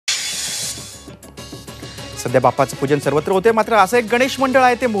सध्या बाप्पाचं पूजन सर्वत्र होते, मात्र असं एक गणेश मंडळ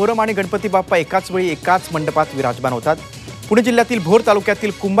आहे ते मोहरम आणि गणपती बाप्पा एकाच वेळी एकाच मंडपात विराजमान होतात। पुणे जिल्ह्यातील भोर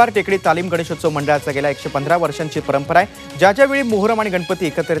तालुक्यातील कुंभार टेकडी तालीम गणेशोत्सव मंडळाचा गेल्या 115 वर्षांची परंपरा आहे। ज्या वेळी मोहरम आणि गणपती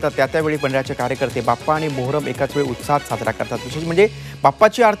एकत्र येतात त्यावेळी मंडळाचे कार्यकर्ते बाप्पा आणि मोहरम एकाच वेळी उत्साहात साजरा करतात। विशेष म्हणजे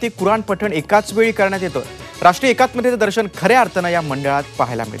बाप्पाची आरती कुराण पठण एकाच वेळी करण्यात येतं। राष्ट्रीय एकात्मतेचं दर्शन खऱ्या अर्थानं या मंडळात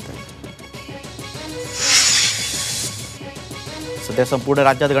पाहायला मिळतं। सध्या संपूर्ण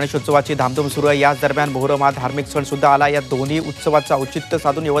राज्यात गणेशोत्सवाची धामधूम सुरू आहे। याच दरम्यान मोहरम हा धार्मिक सण सुद्धा आला। या दोन्ही उत्सवाचा औचित्य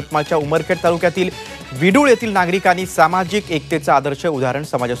साधून यवतमाळच्या उमरखेड तालुक्यातील विडूळ येथील नागरिकांनी सामाजिक एकतेचं आदर्श उदाहरण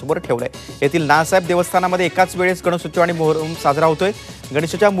समाजासमोर ठेवलंय। येथील नानासाहेब देवस्थानामध्ये एकाच वेळेस गणेशोत्सव आणि मोहरम साजरा होतोय।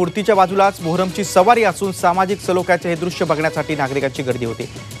 गणेशाच्या मूर्तीच्या बाजूलाच मोहरमची सवारी असून सामाजिक सलोख्याचे हे दृश्य बघण्यासाठी नागरिकांची गर्दी होती।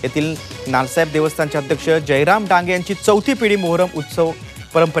 येथील नानासाहेब देवस्थानचे अध्यक्ष जयराम डांगे यांची 4थी पिढी मोहरम उत्सव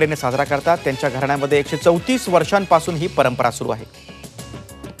परंपरेने साजरा करतात। त्यांच्या घराण्यामध्ये 134 वर्षांपासून ही परंपरा सुरू आहे।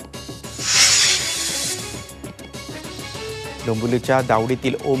 डोंबिवलीच्या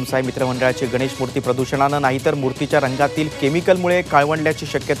दावडीतील ओम साई मित्रमंडळाची गणेश मूर्ती प्रदूषणानं नाही तर मूर्तीच्या रंगातील केमिकलमुळे काळवंडल्याची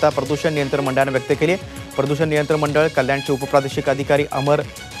शक्यता प्रदूषण नियंत्रण मंडळाने व्यक्त केली आहे। प्रदूषण नियंत्रण मंडळ कल्याणचे उपप्रादेशिक अधिकारी अमर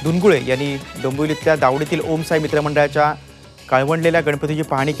दुनगुळे यांनी डोंबिवलीतल्या दावडीतील ओम साई मित्रमंडळाच्या काळवंडलेल्या गणपतीची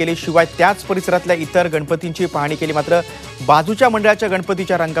पाहणी केली। शिवाय त्याच परिसरातल्या इतर गणपतींची पाहणी केली, मात्र बाजूच्या मंडळाच्या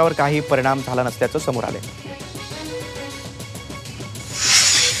गणपतीच्या रंगावर काही परिणाम झाला नसल्याचं समोर आले।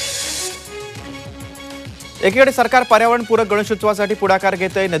 एकीकडे सरकार पर्यावरणपूरक गणेशोत्सवासाठी पुढाकार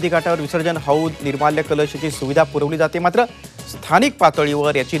घेत आहे। नदीकाठावर विसर्जन, हौद, निर्माल्य कलशाची सुविधा पुरवली जाते, मात्र स्थानिक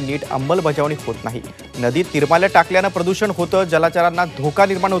पातळीवर याची नीट अंमलबजावणी होत नाही। नदीत निर्माल्य टाकल्यानं प्रदूषण होतं, जलचरांना धोका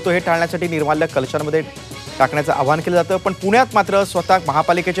निर्माण होतो। हे टाळण्यासाठी निर्माल्य कलशांमध्ये टाकण्याचं आवाहन केलं जातं, पण पुण्यात मात्र स्वतः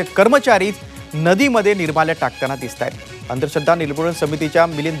महापालिकेचे कर्मचारीच नदीमध्ये निर्माल्य टाकताना दिसत आहेत। अंधश्रद्धा निर्मूलन समितीच्या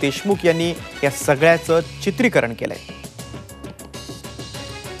मिलिंद देशमुख यांनी या सगळ्याचं चित्रीकरण केलंय।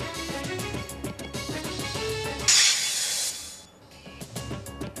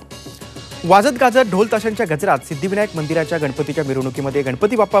 वाजत गाजत ढोल ताशांच्या गजरात सिद्धिविनायक मंदिराच्या गणपतीच्या मिरवणुकीमध्ये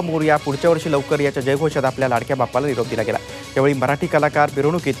गणपती बाप्पा मोरया पुढच्या वर्षी लवकर याच्या जयघोषात आपल्या लाडक्या बाप्पाला निरोप दिला गेला। यावेळी मराठी कलाकार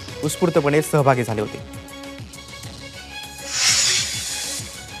मिरवणुकीत उत्स्फूर्तपणे सहभागी झाले होते।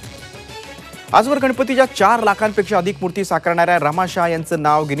 आजवर गणपतीच्या 4 लाखांपेक्षा अधिक मूर्ती साकारणाऱ्या रमा शाह यांचं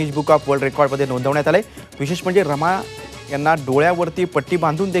नाव गिनीज बुक ऑफ वर्ल्ड रेकॉर्डमध्ये नोंदवण्यात आलंय। विशेष म्हणजे रमा यांना डोळ्यावरती पट्टी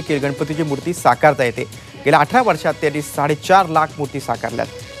बांधून देखील गणपतीची मूर्ती साकारता येते। गेल्या 18 वर्षात त्यांनी 4.5 लाख मूर्ती साकारल्यात।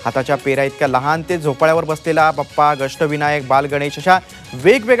 हाताच्या पेरा इतक्या लहान ते झोपाळ्यावर बसलेला बाप्पा, गष्टविनायक, बालगणेश अशा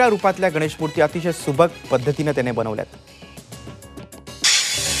वेगवेगळ्या रूपातल्या गणेश मूर्ती अतिशय सुबक पद्धतीने त्याने बनवल्यात।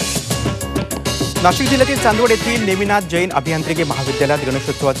 नाशिक जिल्ह्यातील चांदवड येथील नेमिनाथ जैन अभियांत्रिकी महाविद्यालयात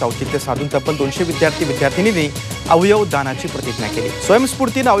गणेशोत्सवाचं औचित्य साधून तब्बल 200 विद्यार्थी-विद्यार्थिनींनी अवयव दानाची प्रतिज्ञा केली।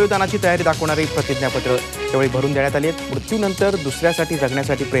 स्वयंस्फूर्तीने अवयव दानाची तयारी दाखवणारी प्रतिज्ञापत्र त्यावेळी भरून देण्यात आली। मृत्यूनंतर दुसऱ्यासाठी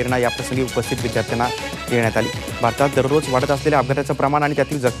जगण्यासाठी प्रेरणा याप्रसंगी उपस्थित विद्यार्थ्यांना देण्यात आली। भारतात दररोज वाढत असलेल्या अपघाताचं प्रमाण आणि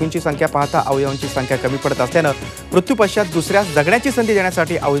त्यातील जखमींची संख्या पाहता अवयवांची संख्या कमी पडत असल्यानं मृत्यूपश्चात दुसऱ्यास जगण्याची संधी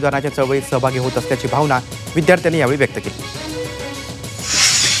देण्यासाठी अवयवदानाच्या चळवळीत सहभागी होत असल्याची भावना विद्यार्थ्यांनी यावेळी व्यक्त केली।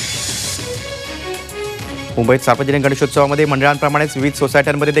 मुंबईत सार्वजनिक गणेशोत्सवामध्ये मंडळांप्रमाणेच विविध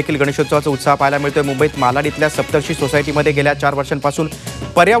सोसायट्यांमध्ये देखील गणेशोत्सवाचा उत्साह पाहायला मिळतोय। मुंबईत मालाड इथल्या सप्तर्षी सोसायटीमध्ये गेल्या 4 वर्षांपासून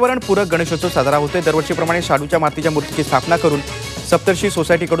पर्यावरणपूरक गणेशोत्सव साजरा होतोय। दरवर्षीप्रमाणे शाडूच्या मातीच्या मूर्तीची स्थापना करून सप्तर्षी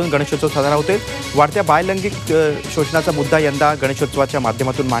सोसायटीकडून गणेशोत्सव साजरा होतोय। वाढत्या बाललैंगिक शोषणाचा मुद्दा यंदा गणेशोत्सवाच्या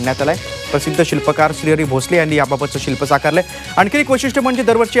माध्यमातून मांडण्यात आलाय। प्रसिद्ध शिल्पकार श्रीहरी भोसले यांनी याबाबतचं शिल्प साकारलंय। आणखी एक वैशिष्ट्य म्हणजे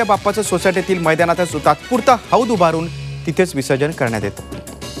दरवर्षी या बाप्पाचं सोसायटीतील मैदानातच तात्पुरता हौद उभारून तिथेच विसर्जन करण्यात येतं।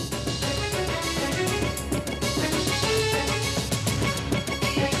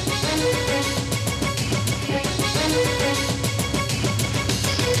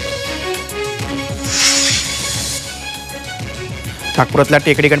 नागपुरातल्या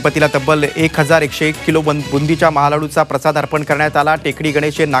टेकडी गणपतीला तब्बल 1101 किलो बुंदीच्या महालाडूचा प्रसाद अर्पण करण्यात आला। टेकडी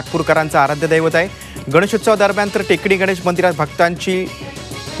गणेश हे नागपूरकरांचं आराध्य दैवत आहे। गणेशोत्सव दरम्यान तर टेकडी गणेश मंदिरात भक्तांची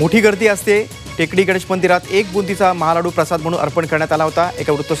मोठी गर्दी असते। टेकडी गणेश मंदिरात 1 बुंदीचा महालाडू प्रसाद म्हणून अर्पण करण्यात आला होता।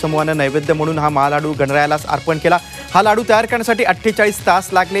 एका वृत्तसमूहानं नैवेद्य म्हणून हा महालाडू गणरायालाच अर्पण केला। हा लाडू तयार करण्यासाठी 48 तास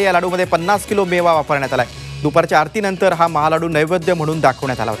लागले। या लाडूमध्ये 50 किलो मेवा वापरण्यात आलाय। दुपारच्या आरतीनंतर हा महालाडू नैवेद्य म्हणून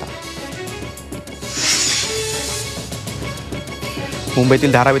दाखवण्यात आला होता।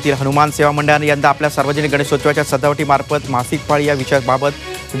 मुंबईतील धारावी येथील हनुमान सेवा मंडळाने यंदा आपल्या सार्वजनिक गणेशोत्सवाच्या सजावटीमार्फत मासिक पाळी या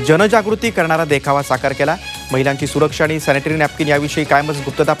विषयाबाबत जनजागृती करणारा देखावा साकार केला। महिलांची सुरक्षा आणि सॅनिटरी नॅपकिन याविषयी कायमच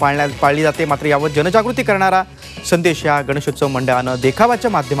गुप्तता पाळली जाते, मात्र यावर जनजागृती करणारा संदेश या गणेशोत्सव मंडळानं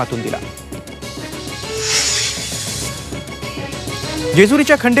देखावाच्या माध्यमातून दिला।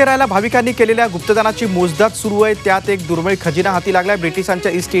 जेजुरीच्या खंडेरायाला भाविकांनी केलेल्या गुप्तदानाची मोजदाद सुरू आहे। त्यात एक दुर्मिळ खजिना हाती लागलाय।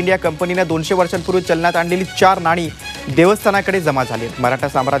 ब्रिटिशांच्या ईस्ट इंडिया कंपनीने 200 वर्षांपूर्वी चलनात आणलेली 4 नाणी देवस्थानाकडे जमा झाली। मराठा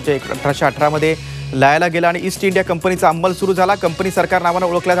साम्राज्य 1818 मध्ये लयाला गेला आणि ईस्ट इंडिया कंपनीचा अंमल सुरू झाला. कंपनी सरकार नावानं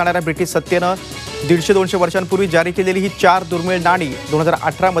ओळखल्या जाणाऱ्या ब्रिटिश सत्तेनं 150-200 वर्षांपूर्वी जारी केलेली ही 4 दुर्मिळ नाणी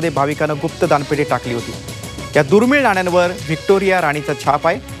 2018 मध्ये भाविकांना गुप्त दानपेटीत टाकली होती. या दुर्मिळ नाण्यांवर व्हिक्टोरिया राणीचा छाप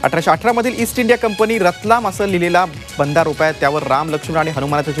आहे. 1818 मधील ईस्ट इंडिया कंपनी रतलाम असं लिहिलेला बंदा रुपया आहे. त्यावर राम, लक्ष्मण आणि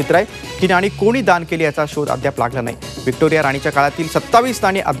हनुमानाचं चित्र आहे. ही नाणी कोणी दान केली याचा शोध अद्याप लागला नाही. व्हिक्टोरिया राणीच्या काळातील 27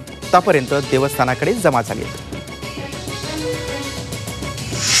 नाणी आतापर्यंत देवस्थानाकडे जमा झाली आहेत.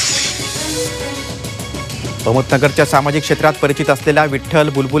 अहमदनगरच्या सामाजिक क्षेत्रात परिचित असलेल्या विठ्ठल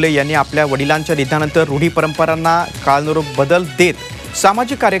बुलबुले यांनी आपल्या वडिलांच्या निधनानंतर रूढी परंपरांना काळानुरूप बदल देत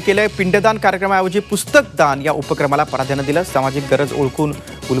सामाजिक कार्य केलंय. पिंडदान कार्यक्रमाऐवजी पुस्तक दान या उपक्रमाला प्राधान्य दिलं. सामाजिक गरज ओळखून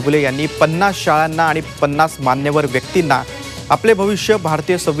बुलबुले यांनी 50 शाळांना आणि 50 मान्यवर व्यक्तींना आपले भविष्य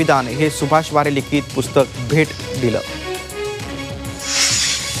भारतीय संविधान हे सुभाष वारे लिखित पुस्तक भेट दिलं.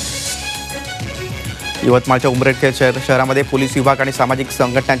 यवतमाळच्या उमरेड शहरामध्ये पोलीस विभाग आणि सामाजिक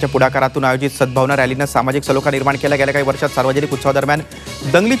संघटनांच्या पुढाकारातून आयोजित सद्भावना रॅलीनं सामाजिक सलोखा निर्माण केला. गेल्या काही वर्षात सार्वजनिक उत्सवादरम्यान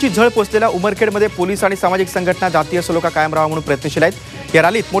दंगलीची झळ पोचलेल्या उमरखेडमध्ये पोलीस आणि सामाजिक संघटना जातीय सलोखा कायम राहावा म्हणून प्रयत्नशील आहेत. या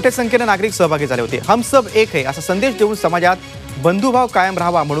रॅलीत मोठ्या संख्येनं नागरिक सहभागी झाले होते. हम सब एक है असा संदेश देऊन समाजात बंधुभाव कायम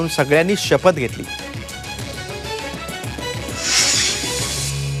राहावा म्हणून सगळ्यांनी शपथ घेतली.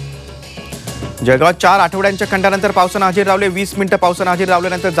 जळगावात 4 आठवड्यांच्या खंडानंतर पावसानं हजेरी लावले. 20 मिनिटं पावसानं हजेरी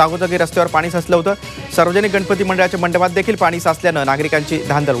लावल्यानंतर जागोजागी रस्त्यावर पाणी साचलं होतं. सार्वजनिक गणपती मंडळाच्या मंडपात देखील पाणी साचल्यानं नागरिकांची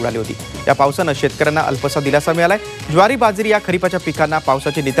धांदल उडाली होती. या पावसानं शेतकऱ्यांना अल्पसा दिलासा मिळालाय. ज्वारी, बाजरी या खरीपाच्या पिकांना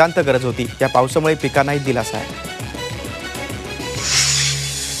पावसाची नितांत गरज होती. या पावसामुळे पिकांनाही दिलासा आहे.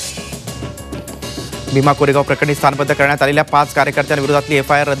 भीमा कोरेगाव प्रकरणी स्थानबद्ध करण्यात आलेल्या 5 कार्यकर्त्यांविरोधातली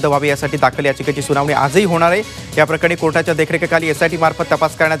एफआयआर रद्द व्हावी यासाठी दाखल याचिकेची सुनावणी आजही होणार आहे. या प्रकरणी कोर्टाच्या देखरेखीखाली एसआयटी मार्फत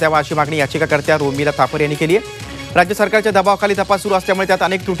तपास करण्यात यावा अशी मागणी याचिकाकर्त्या रोमिला थापर यांनी केली आहे. राज्य सरकारच्या दबावाखाली तपास सुरू असल्यामुळे त्यात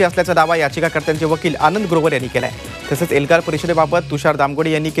अनेक त्रुटी असल्याचा दावा याचिकाकर्त्यांचे वकील आनंद ग्रोवर यांनी केला आहे. तसंच एल्गार परिषदेबाबत तुषार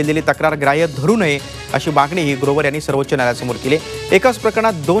दामगोडे यांनी केलेली तक्रार ग्राह्य धरू नये अशी मागणीही ग्रोवर यांनी सर्वोच्च न्यायालयासमोर केली. एकाच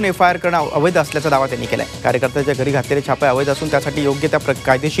प्रकरणात 2 एफआयआर करणं अवैध असल्याचा दावा त्यांनी केला आहे. कार्यकर्त्यांच्या घरी घातलेले छापे अवैध असून त्यासाठी योग्य त्या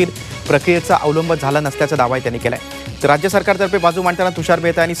कायदेशीर प्रक्रियेचा अवलंब झाला नसल्याचा दावाही त्यांनी केला आहे. तर राज्य सरकारतर्फे बाजू मांडताना तुषार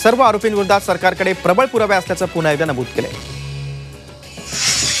मेहता यांनी सर्व आरोपींविरोधात सरकारकडे प्रबळ पुरावे असल्याचं पुन्हा एकदा नमूद केलं.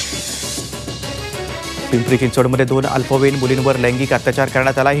 पिंपरी चिंचवडमध्ये 2 अल्पवयीन मुलींवर लैंगिक अत्याचार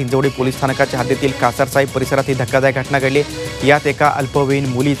करण्यात आला. हिंजवडी पोलीस स्थानकाच्या हद्दीतील कासारसाहेब परिसरात ही धक्कादायक घटना घडली. यात एका अल्पवयीन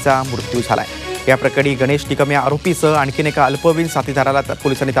मुलीचा मृत्यू झालाय. या प्रकरणी गणेश निकम या आरोपीसह आणखीन एका अल्पवयीन साथीदाराला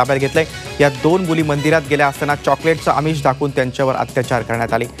पोलिसांनी ताब्यात घेतलंय. या 2 मुली मंदिरात गेल्या असताना चॉकलेटचं आमिष दाखवून त्यांच्यावर अत्याचार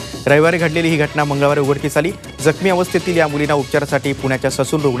करण्यात आले. रविवारी घडलेली ही घटना मंगळवारी उघडकीस आली. जखमी अवस्थेतील या मुलींना उपचारासाठी पुण्याच्या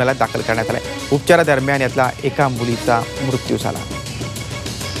ससून रुग्णालयात दाखल करण्यात आलंय. उपचारादरम्यान यातला एका मुलीचा मृत्यू झाला.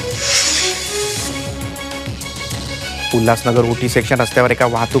 उल्हासनगर ओटी सेक्शन रस्त्यावर एका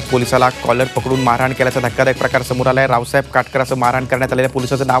वाहतूक पोलिसाला कॉलर पकडून मारहाण केल्याचा धक्कादायक प्रकार समोर आलाय. रावसाहेब काटकर असं मारहाण करण्यात आलेल्या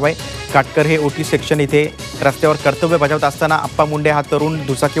पोलिसाचं नाव आहे. काटकर हे ओटी सेक्शन इथे रस्त्यावर कर्तव्य बजावत असताना अप्पा मुंडे हा तरुण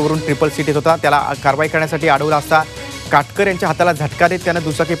दुचाकीवरून ट्रिपल सीट येत होता. त्याला कारवाई करण्यासाठी अडवला असता काटकर यांच्या हाताला झटका देत त्यानं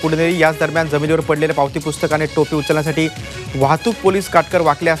दुचाकी पुढे नेली. याच दरम्यान जमिनीवर पडलेल्या पावती पुस्तक आणि टोपी उचलण्यासाठी वाहतूक पोलीस काटकर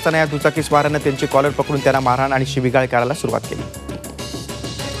वाकले असताना या दुचाकी स्वारानं त्यांची कॉलर पकडून त्यांना मारहाण आणि शिवीगाळ करायला सुरुवात केली.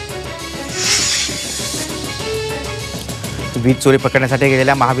 वीज चोरी पकडण्यासाठी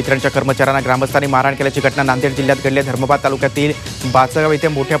गेलेल्या महावितरणच्या कर्मचाऱ्यांना ग्रामस्थांनी मारहाण केल्याची घटना नांदेड जिल्ह्यात घडली. धर्माबाद तालुक्यातील बाचगाव येथे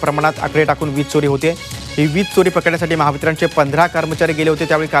मोठ्या प्रमाणात आकडे टाकून वीज चोरी होते. ही वीज चोरी पकडण्यासाठी महावितरणचे 15 कर्मचारी गेले होते.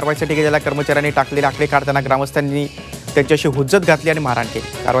 त्यावेळी कारवाईसाठी गेलेल्या कर्मचाऱ्यांनी टाकलेले आकडे काढताना ग्रामस्थांनी त्यांच्याशी हुज्जत घातली आणि मारहाण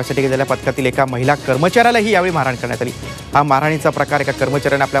केली. कारवाईसाठी गेलेल्या पथकातील एका महिला कर्मचाऱ्यालाही यावेळी मारहाण करण्यात आली. हा मारहाणीचा प्रकार एका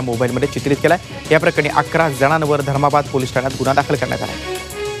कर्मचाऱ्याने आपल्या मोबाईलमध्ये चित्रित केला. या प्रकरणी 11 जणांवर धर्माबाद पोलीस ठाण्यात गुन्हा दाखल करण्यात आला.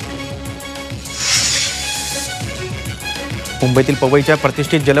 मुंबईतील पवईच्या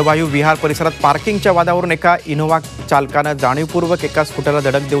प्रतिष्ठित जलवायू विहार परिसरात पार्किंगच्या वादावरून एका इनोव्हा चालकानं जाणीवपूर्वक एका स्कूटरला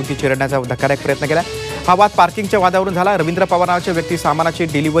धडक देऊन ती चिरडण्याचा धक्कादायक प्रयत्न केला. हा वाद पार्किंगच्या वादावरून झाला. रवींद्र पवार नावाच्या व्यक्ती सामानाची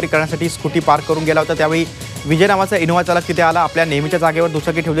डिलिव्हरी करण्यासाठी स्कूटी पार्क करून गेला होता. त्यावेळी विजय नावाचा इनोव्हा चालक तिथे आला. आपल्या नेहमीच्या जागेवर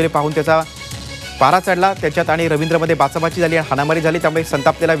दुचाकी ठेवलेली पाहून त्याचा पारा चढला. त्याच्यात आणि रवींद्रमध्ये बाचाबाची झाली, हाणामारी झाली. त्यामुळे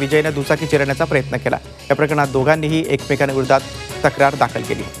संतापलेला विजयनं दुचाकी चिरडण्याचा प्रयत्न केला. या प्रकरणात दोघांनीही एकमेकांविरोधात तक्रार दाखल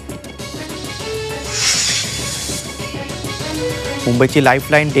केली. मुंबईची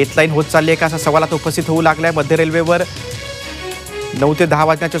लाईफलाईन डेथलाईन होत चालली आहे का असा सवाल आता उपस्थित होऊ लागलाय. मध्य रेल्वेवर 9 ते 10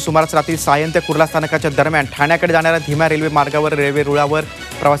 वाजण्याच्या सुमारास रात्री सायन ते कुर्ला स्थानकाच्या दरम्यान ठाण्याकडे जाणाऱ्या धीम्या रेल्वे मार्गावर रेल्वे रुळावर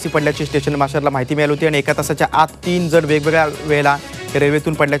प्रवासी पडल्याची स्टेशन मास्टरला माहिती मिळाली होती आणि एका तासाच्या आत 3 जण वेगवेगळ्या वेळेला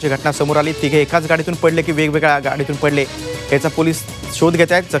रेल्वेतून पडल्याची घटना समोर आली. तिघे एकाच गाडीतून पडले की वेगवेगळ्या गाडीतून पडले याचा पोलीस शोध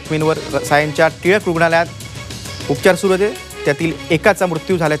घेत आहेत. जखमींवर सायनच्या टिळक रुग्णालयात उपचार सुरू होते. त्यातील एकाचा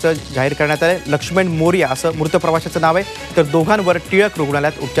मृत्यू झाल्याचं जाहीर करण्यात आलं. लक्ष्मण मोरिया असं मृत प्रवाशाचं नाव आहे. तर दोघांवर टिळक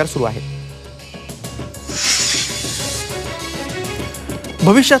रुग्णालयात उपचार सुरू आहेत.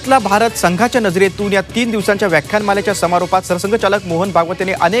 भविष्यातला भारत संघाच्या नजरेतून या 3 दिवसांच्या व्याख्यानमालेच्या समारोपात सरसंघचालक मोहन भागवत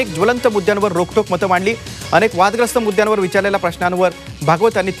यांनी अनेक ज्वलंत मुद्द्यांवर रोखठोक मतं मांडली. अनेक वादग्रस्त मुद्द्यांवर विचारलेल्या प्रश्नांवर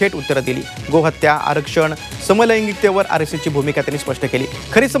भागवत यांनी थेट उत्तरं दिली. गोहत्या, आरक्षण, समलैंगिकतेवर आरएसएसची भूमिका त्यांनी स्पष्ट केली.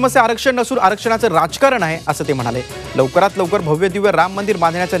 खरी समस्या आरक्षण नसून आरक्षणाचं राजकारण आहे असं ते म्हणाले. लवकरात लवकर भव्य दिव्य राम मंदिर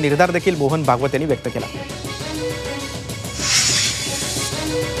बांधण्याचा निर्धार देखील मोहन भागवत यांनी व्यक्त केला.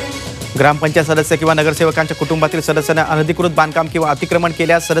 ग्रामपंचायत सदस्य किंवा नगरसेवकांच्या कुटुंबातील सदस्यांना अनधिकृत बांधकाम किंवा अतिक्रमण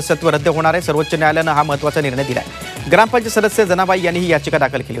केल्यास सदस्यत्व रद्द होणार आहे. सर्वोच्च न्यायालयानं हा महत्त्वाचा निर्णय दिला आहे. ग्रामपंचायत सदस्य जनाबाई यांनी ही याचिका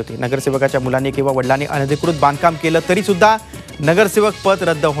दाखल केली होती. नगरसेवकाच्या मुलांनी किंवा वडिलांनी अनधिकृत बांधकाम केलं तरी सुद्धा नगरसेवक पद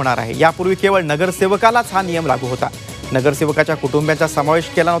रद्द होणार आहे. यापूर्वी केवळ नगरसेवकालाच हा नियम लागू होता. नगरसेवकाच्या कुटुंबियांचा समावेश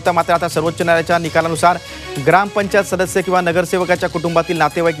केला नव्हता. मात्र आता सर्वोच्च न्यायालयाच्या निकालानुसार ग्रामपंचायत सदस्य किंवा नगरसेवकाच्या कुटुंबातील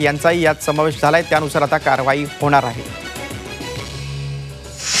नातेवाईक यांचाही यात समावेश झालाय. त्यानुसार आता कारवाई होणार आहे.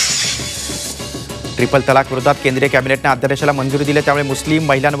 ट्रिपल तलाक विरोधात केंद्रीय कॅबिनेटने अध्यादेशाला मंजुरी दिली. त्यामुळे मुस्लिम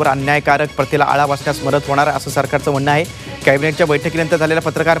महिलांवर अन्यायकारक प्रथेला आळा बसण्यास मदत होणार असं सरकारचं म्हणणं आहे. कॅबिनेटच्या बैठकीनंतर झालेल्या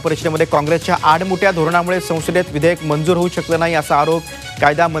पत्रकार परिषदेमध्ये काँग्रेसच्या आडमुठ्या धोरणामुळे संसदेत विधेयक मंजूर होऊ शकलं नाही असा आरोप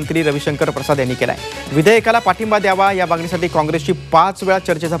कायदा मंत्री रविशंकर प्रसाद यांनी केला आहे. विधेयकाला पाठिंबा द्यावा या मागणीसाठी काँग्रेसची 5 वेळा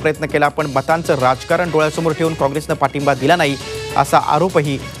चर्चेचा प्रयत्न केला, पण मतांचं राजकारण डोळ्यासमोर ठेवून काँग्रेसनं पाठिंबा दिला नाही असा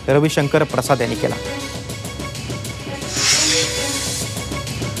आरोपही रविशंकर प्रसाद यांनी केला.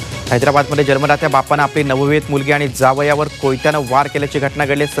 हैदराबादमध्ये जन्मदात्या बापानं आपली नवविवाहित मुलगी आणि जावयावर कोयत्यानं वार केल्याची घटना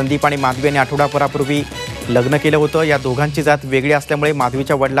घडली. संदीप आणि माधवी यांनी आठवडाभरापूर्वी लग्न केलं होतं. या दोघांची जात वेगळी असल्यामुळे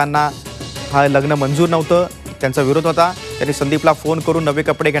माधवीच्या वडिलांना हा लग्न मंजूर नव्हतं. त्यांचा विरोध होता. त्यांनी संदीपला फोन करून नवे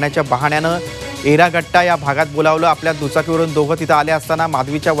कपडे घेण्याच्या बहाण्यानं एरागट्टा या भागात बोलावलं. आपल्या दुचाकीवरून दोघं तिथं आले असताना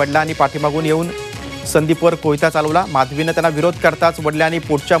माधवीच्या वडिलांनी पाठीमागून येऊन संदीपवर कोयता चालवला. माधवीनं त्यांना विरोध करताच वडिलांनी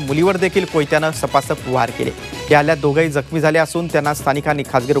पोटच्या मुलीवर देखील कोयत्यानं सपासप वार केले. या हल्ल्यात दोघंही जखमी झाले असून त्यांना स्थानिकांनी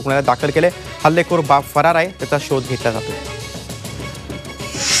खासगी रुग्णालयात दाखल केले. हल्लेखोर बाप फरार आहे. त्याचा शोध घेतला जातो.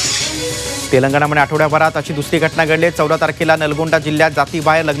 तेलंगणामध्ये आठवड्याभरात अशी दुसरी घटना घडली. 14 तारखेला नलगोंडा जिल्ह्यात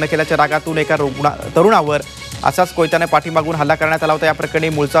जातीबाहेर लग्न केल्याच्या रागातून एका तरुणावर असाच कोयत्याने पाठीमागून हल्ला करण्यात आला होता. या प्रकरणी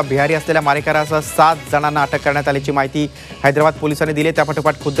मूळचा बिहारी असलेल्या मारेकऱ्यासह 7 जणांना अटक करण्यात आल्याची माहिती हैदराबाद पोलिसांनी दिली.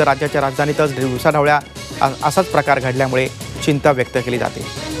 त्यापाठोपाठ खुद्द राज्याच्या राजधानीतच दिवसाढवळ्या असाच प्रकार घडल्यामुळे चिंता व्यक्त केली जाते.